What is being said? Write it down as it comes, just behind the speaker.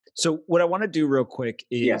So what I want to do real quick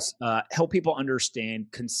Yeah. is help people understand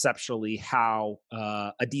conceptually how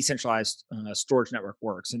a decentralized storage network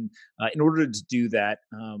works. And in order to do that,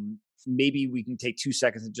 maybe we can take 2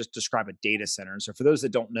 seconds and just describe a data center. And so for those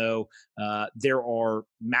that don't know, there are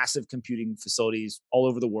massive computing facilities all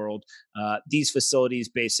over the world. These facilities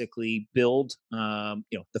basically build,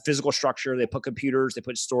 the physical structure. They put computers, they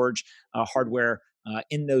put storage hardware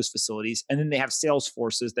in those facilities, and then they have sales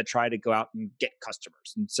forces that try to go out and get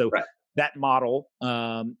customers. And so Right. that model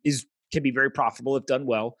is can be very profitable if done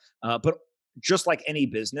well. But just like any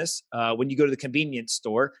business, when you go to the convenience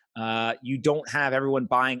store, you don't have everyone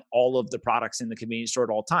buying all of the products in the convenience store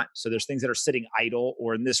at all times. So there's things that are sitting idle,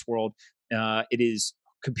 or in this world, it is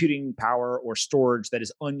computing power or storage that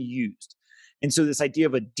is unused. And so this idea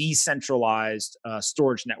of a decentralized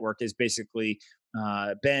storage network is basically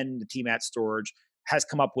Ben, the team at Storj, has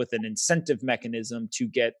come up with an incentive mechanism to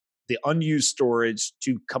get the unused storage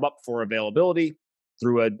to come up for availability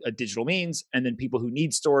through a digital means. And then people who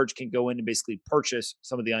need storage can go in and basically purchase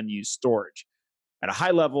some of the unused storage at a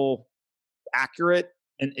high level, accurate.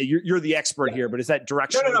 And you're the expert here, but is that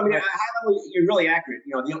direction? No. I mean, at high level, you're really accurate.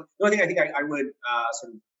 The only thing I think I would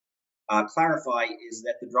sort of clarify is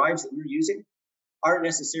that the drives that we're using aren't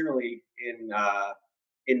necessarily in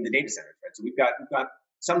the data centers, right? So we've got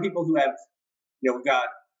some people who have, we've got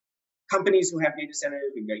companies who have data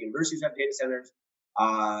centers, we've got universities who have data centers.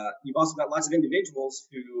 You've also got lots of individuals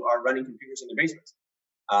who are running computers in their basements,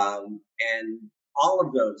 and all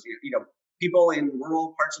of those, people in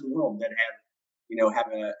rural parts of the world that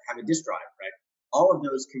have a disk drive, right? All of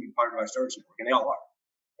those can be part of our storage network, and they all are,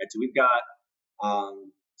 right? So we've got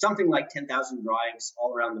something like 10,000 drives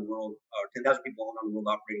all around the world, or 10,000 people all around the world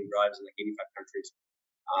operating drives in like 85 countries,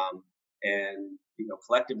 and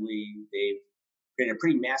collectively they've created a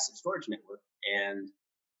pretty massive storage network. And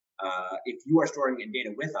if you are storing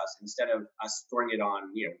data with us, instead of us storing it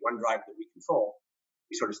on one drive that we control,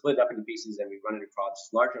 we sort of split it up into pieces and we run it across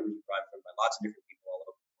large numbers of drives run by lots of different people all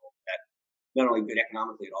over the world. That not only good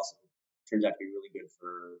economically, it also turns out to be really good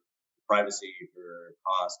for privacy, for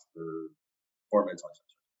cost, for performance, all that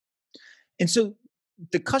stuff. And so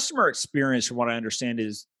the customer experience, from what I understand,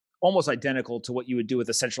 is almost identical to what you would do with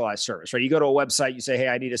a centralized service, right? You go to a website, you say, hey,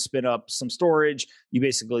 I need to spin up some storage. You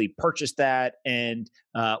basically purchase that. And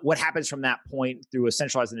what happens from that point through a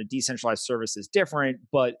centralized and a decentralized service is different.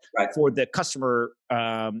 But Right. for the customer,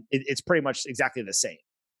 it's pretty much exactly the same.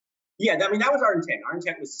 Yeah, I mean, that was our intent. Our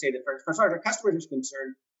intent was to say that for as far as our customers are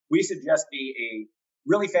concerned, we should just be a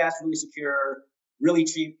really fast, really secure, really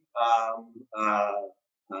cheap,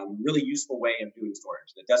 really useful way of doing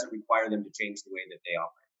storage that doesn't require them to change the way that they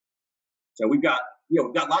operate. So we've got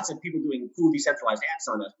lots of people doing cool decentralized apps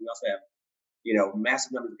on us. We also have,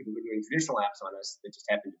 massive numbers of people who are doing traditional apps on us that just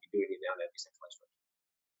happen to be doing it down that decentralized storage.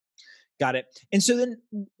 Got it. And so then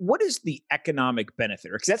what is the economic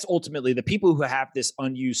benefit? Because that's ultimately the people who have this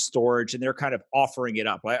unused storage and they're kind of offering it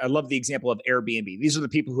up. I love the example of Airbnb. These are the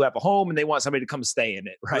people who have a home and they want somebody to come stay in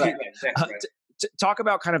it, right? Right, exactly right. Talk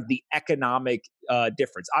about kind of the economic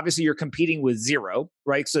difference. Obviously, you're competing with zero,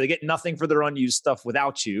 right? So they get nothing for their unused stuff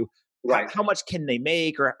without you. Right. How much can they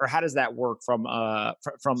make, or how does that work from Sure.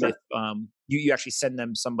 if you actually send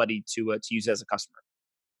them somebody to use as a customer?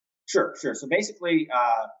 Sure. So basically,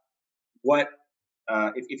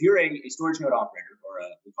 if you're a storage node operator, or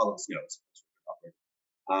we call them nodes,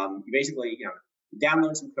 you basically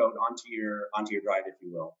download some code onto your drive, if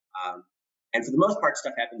you will, and for the most part,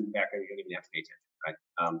 stuff happens in the background. You don't even have to pay attention, right?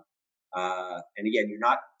 And again, you're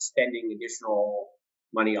not spending additional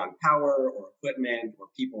money on power or equipment or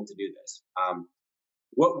people to do this.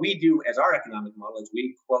 What we do as our economic model is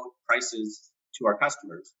we quote prices to our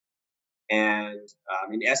customers, and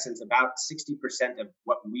in essence, about 60% of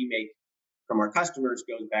what we make from our customers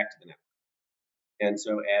goes back to the network. And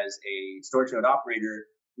so as a storage node operator,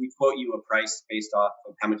 we quote you a price based off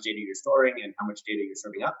of how much data you're storing and how much data you're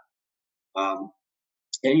serving up. And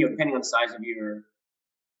depending on the size of your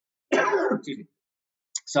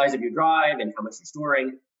size of your drive and how much you're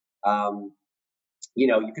storing,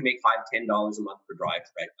 you can make $5-10 a month per drive,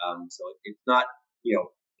 right? So it's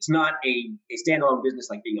not a standalone business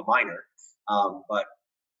like being a miner, but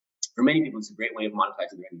for many people, it's a great way of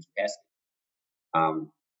monetizing their energy capacity.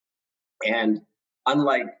 And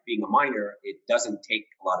unlike being a miner, it doesn't take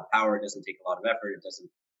a lot of power. It doesn't take a lot of effort. It doesn't,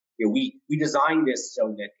 we designed this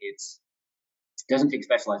so that it doesn't take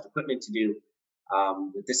specialized equipment to do,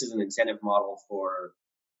 that this is an incentive model for,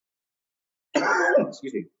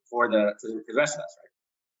 for the rest of us,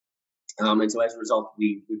 right? And so as a result,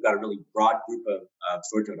 we've got a really broad group of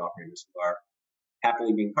storage node operators who are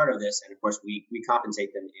happily being part of this. And of course, we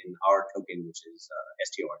compensate them in our token, which is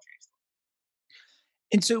STORJ.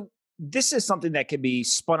 And so this is something that can be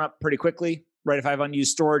spun up pretty quickly, right? If I have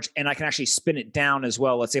unused storage, and I can actually spin it down as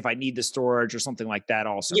well. Let's say if I need the storage or something like that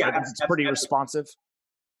also. Yeah, Right? It's pretty responsive.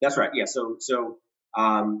 That's right. Yeah. So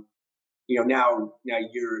now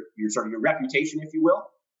your sort of your reputation, if you will,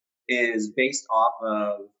 is based off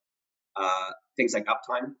of things like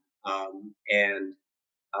uptime and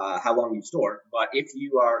how long you store. But if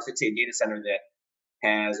you are, let's say, a data center that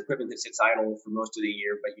has equipment that sits idle for most of the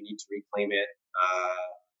year, but you need to reclaim it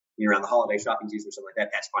around the holiday shopping season or something like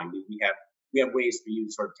that, that's fine. We have ways for you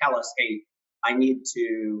to sort of tell us, hey, I need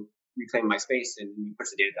to reclaim my space, and you push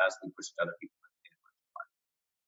the data to us, and we push it to other people.